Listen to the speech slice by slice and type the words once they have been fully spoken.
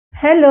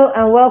Hello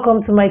and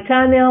welcome to my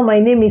channel. My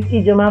name is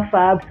Ijoma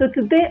Fab. So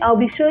today I'll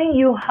be showing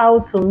you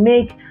how to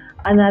make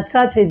and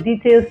attach a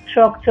detailed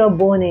structure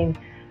boning,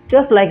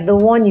 just like the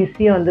one you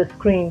see on the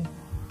screen.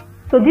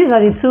 So these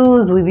are the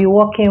tools we'll be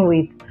working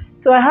with.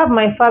 So I have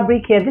my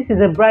fabric here. This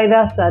is a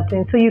bridal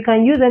satin, so you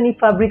can use any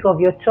fabric of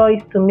your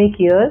choice to make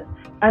yours.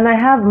 And I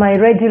have my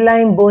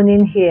Regiline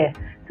boning here.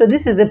 So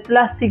this is a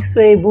plastic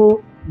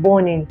sewable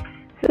boning.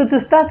 So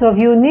to start off,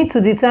 you need to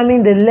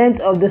determine the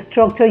length of the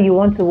structure you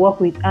want to work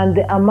with and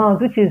the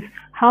amount, which is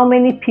how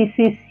many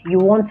pieces you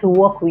want to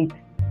work with.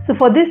 So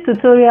for this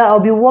tutorial, I'll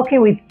be working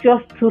with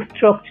just two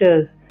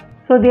structures.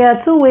 So there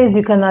are two ways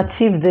you can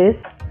achieve this.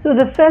 So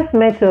the first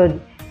method,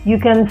 you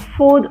can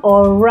fold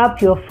or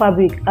wrap your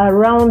fabric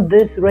around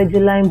this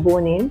Regiline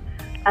boning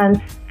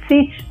and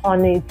stitch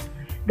on it.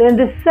 Then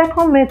the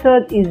second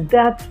method is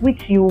that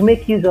which you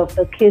make use of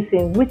a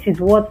casing, which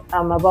is what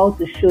I'm about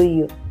to show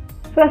you.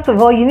 First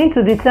of all, you need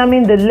to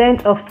determine the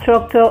length of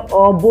structure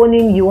or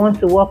boning you want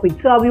to work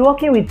with. So I'll be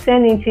working with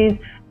 10 inches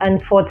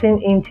and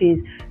 14 inches.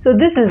 So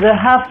this is a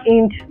 1/2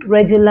 inch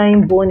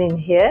Regiline boning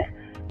here.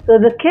 So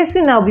the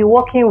casing I'll be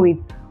working with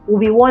will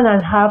be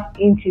 1.5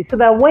 inches, so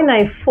that when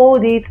I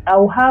fold it, I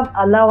will have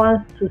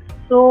allowance to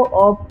sew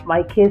up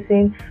my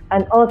casing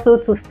and also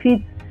to fit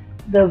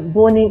the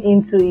boning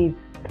into it.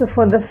 So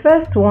for the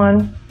first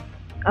one,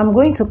 I'm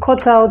going to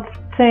cut out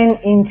 10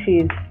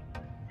 inches.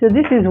 So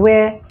this is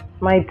where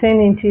my 10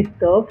 inches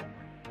stops.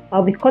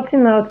 I'll be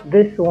cutting out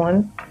this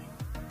one.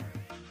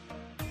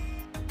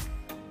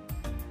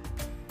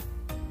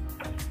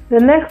 The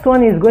next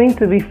one is going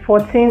to be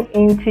 14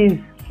 inches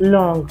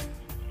long.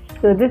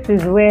 So this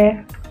is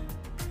where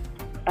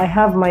I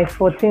have my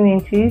 14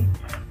 inches.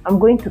 I'm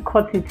going to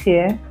cut it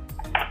here.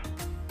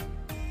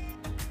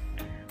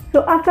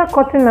 So after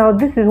cutting out,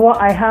 this is what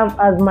I have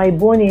as my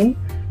boning.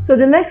 So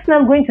the next thing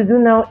I'm going to do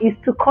now is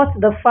to cut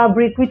the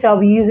fabric which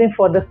I'll be using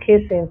for the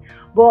casing.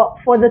 But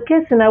for the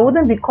casing, I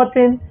wouldn't be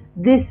cutting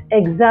this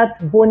exact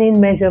boning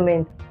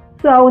measurement.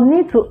 So I will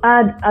need to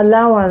add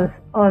allowance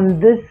on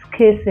this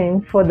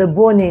casing for the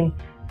boning.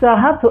 So I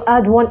have to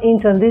add 1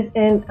 inch on this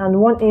end and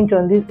 1 inch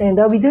on this end.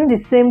 I'll be doing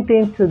the same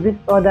thing to this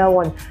other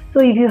one. So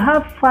if you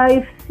have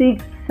 5,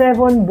 6,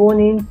 7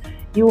 bonings,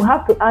 you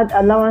have to add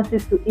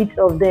allowances to each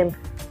of them.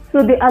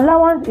 So the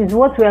allowance is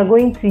what we are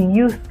going to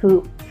use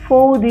to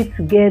fold it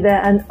together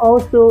and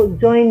also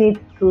join it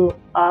to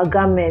our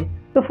garment.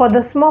 So for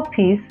the small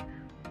piece,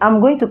 I'm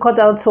going to cut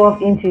out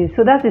 12 inches.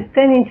 So that is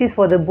 10 inches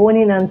for the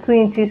boning and 2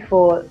 inches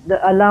for the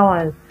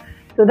allowance.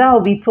 So that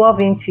will be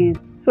 12 inches.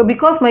 So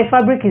because my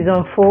fabric is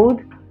on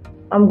fold,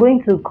 I'm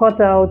going to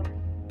cut out,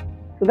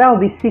 so that will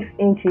be 6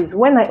 inches.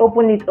 When I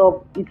open it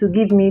up, it will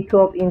give me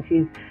 12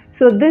 inches.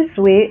 So this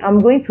way, I'm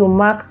going to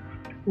mark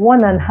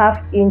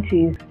 1.5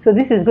 inches. So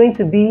this is going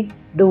to be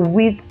the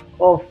width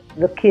of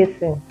the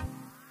casing.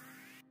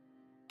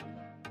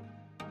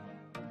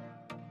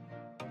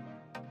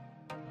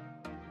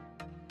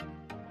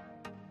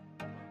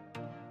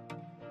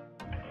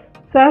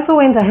 So I also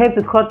went ahead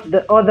to cut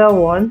the other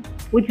one,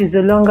 which is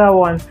the longer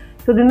one.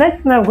 So the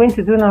next thing I'm going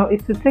to do now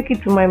is to take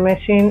it to my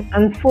machine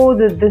and fold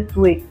it this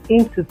way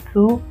into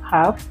 2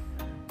 halves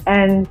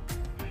and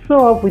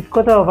sew up with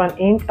 1/4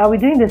 inch. I'll be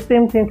doing the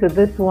same thing to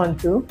this one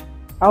too.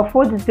 I'll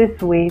fold it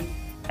this way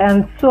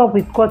and sew up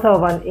with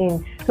 1/4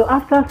 inch. So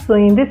after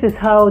sewing, this is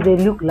how they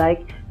look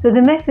like. So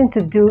the next thing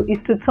to do is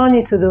to turn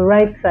it to the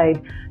right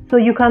side. So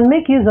you can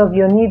make use of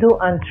your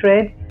needle and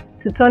thread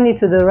to turn it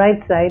to the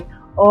right side,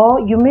 or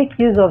you make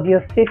use of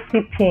your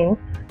safety pin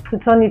to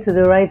turn it to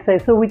the right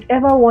side. So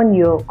whichever one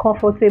you're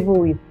comfortable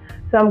with.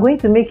 So I'm going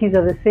to make use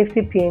of the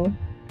safety pin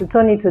to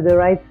turn it to the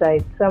right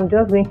side. So I'm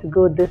just going to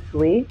go this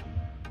way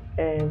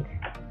and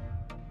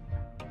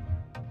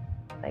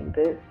like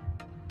this.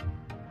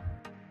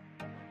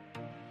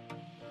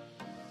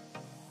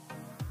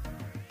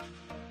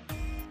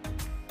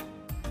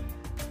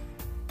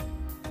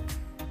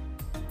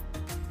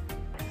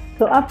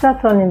 So after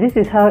turning, this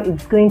is how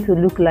it's going to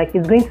look like.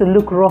 It's going to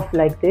look rough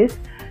like this.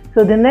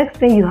 So the next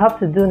thing you have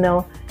to do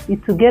now is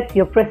to get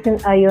your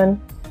pressing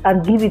iron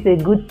and give it a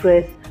good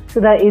press so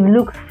that it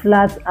looks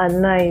flat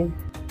and nice.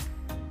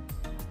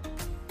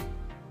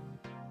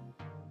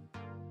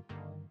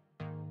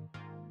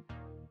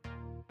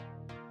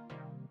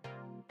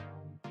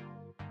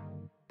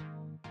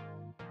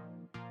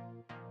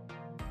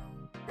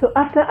 So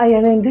after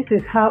ironing, this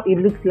is how it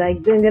looks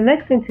like. Then the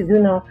next thing to do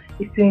now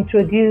is to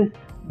introduce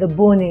the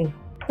boning.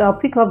 So I'll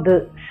pick up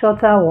the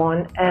shorter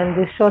one and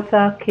the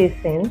shorter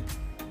casing.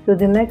 So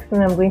the next thing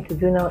I'm going to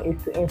do now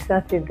is to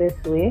insert it this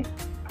way.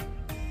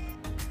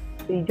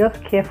 So you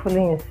just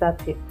carefully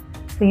insert it.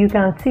 So you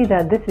can see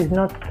that this is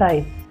not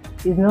tight.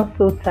 It's not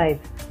so tight.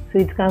 So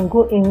it can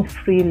go in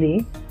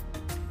freely.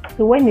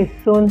 So when it's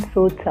sewn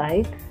so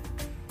tight,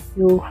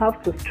 you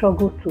have to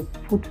struggle to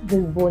put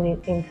this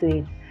boning into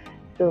it.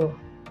 So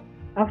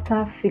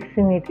after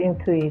fixing it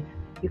into it,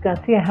 you can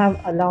see I have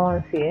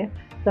allowance here.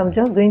 So I'm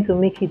just going to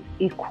make it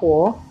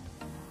equal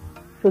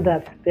so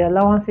that the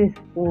allowances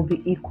will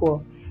be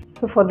equal.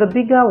 So for the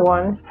bigger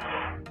one,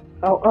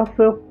 I'll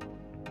also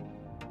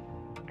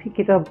pick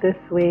it up this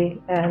way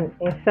and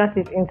insert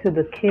it into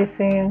the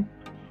casing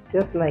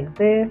just like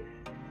this.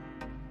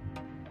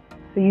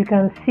 So you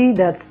can see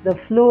that the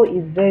flow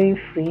is very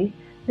free.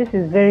 This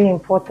is very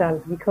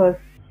important because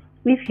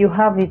if you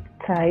have it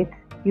tight,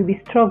 you'll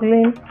be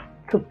struggling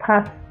to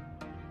pass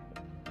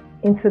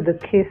into the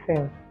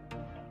casing.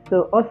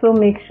 So also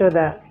make sure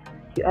that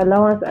the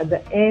allowance at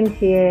the end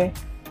here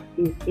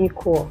is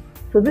equal.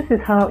 So this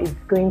is how it's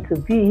going to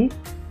be,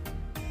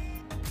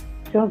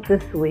 just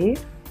this way.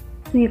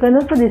 So you can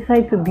also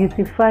decide to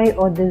beautify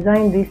or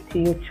design this to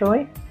your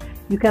choice.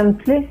 You can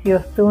place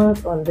your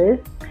stones on this,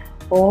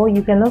 or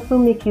you can also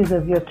make use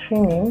of your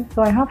trimming.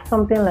 So I have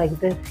something like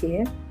this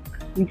here.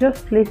 You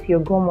just place your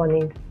gum on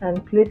it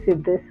and place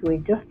it this way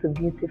just to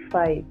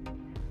beautify it.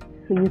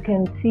 So you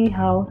can see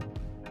how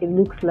it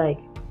looks like.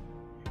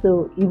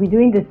 So you'll be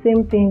doing the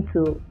same thing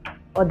to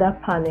other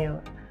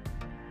panels.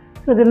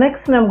 So the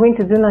next thing I'm going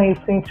to do now is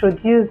to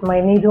introduce my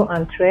needle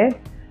and thread.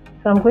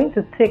 So I'm going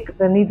to take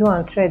the needle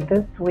and thread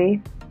this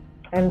way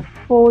and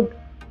fold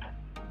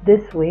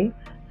this way.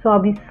 So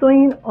I'll be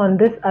sewing on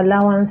this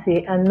allowance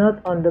here and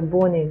not on the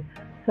boning.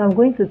 So I'm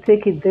going to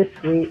take it this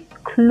way,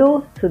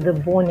 close to the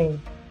boning,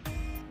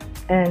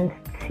 and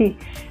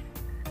stitch.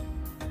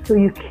 So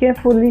you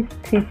carefully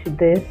stitch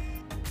this,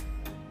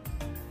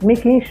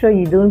 making sure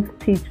you don't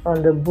stitch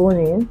on the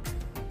boning,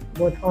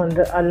 but on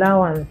the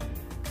allowance.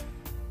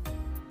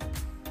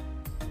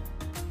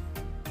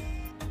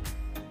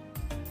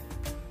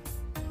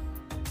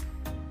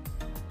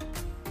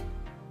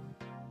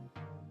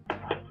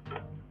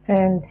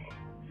 And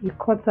you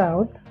cut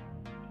out.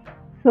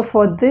 So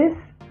for this,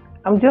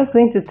 I'm just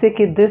going to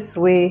take it this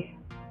way,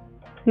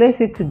 place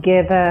it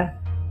together,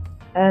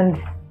 and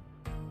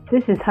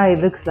this is how it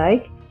looks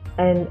like.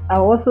 And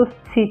I'll also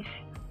stitch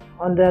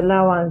on the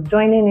allowance,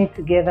 joining it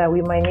together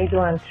with my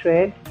needle and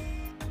thread.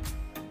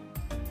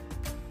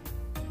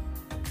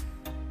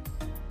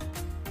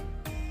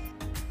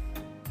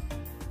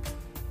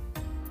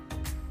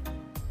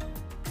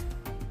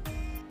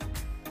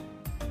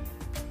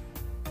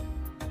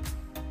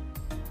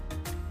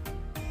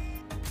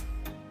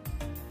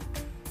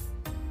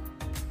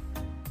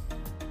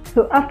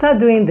 So after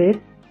doing this,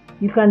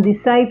 you can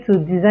decide to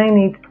design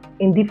it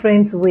in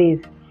different ways.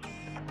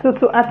 So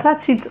to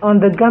attach it on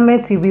the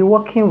garment you'll be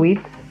working with,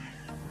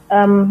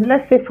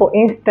 let's say for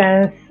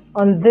instance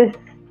on this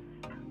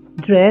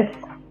dress,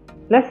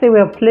 let's say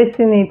we're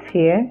placing it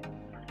here.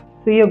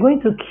 So you're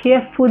going to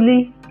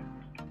carefully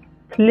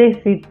place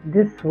it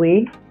this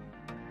way,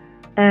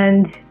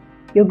 and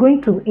you're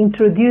going to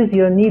introduce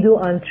your needle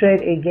and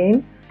thread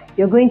again.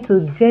 You're going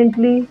to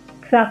gently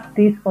tack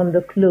this on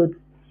the clothes.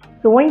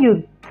 So when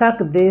you tack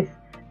this,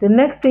 the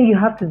next thing you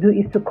have to do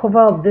is to cover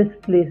up this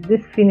place,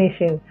 this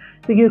finishing.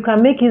 So you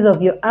can make use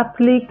of your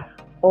applique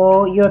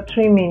or your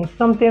trimming,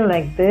 something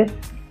like this,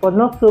 but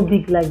not so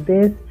big like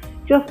this.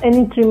 Just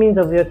any trimmings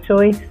of your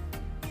choice,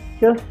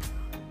 just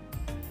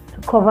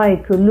to cover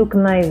it to look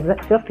nice,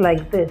 just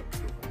like this.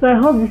 So I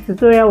hope this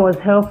tutorial was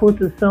helpful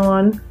to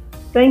someone.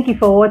 Thank you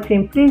for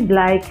watching. Please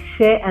like,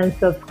 share and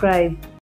subscribe.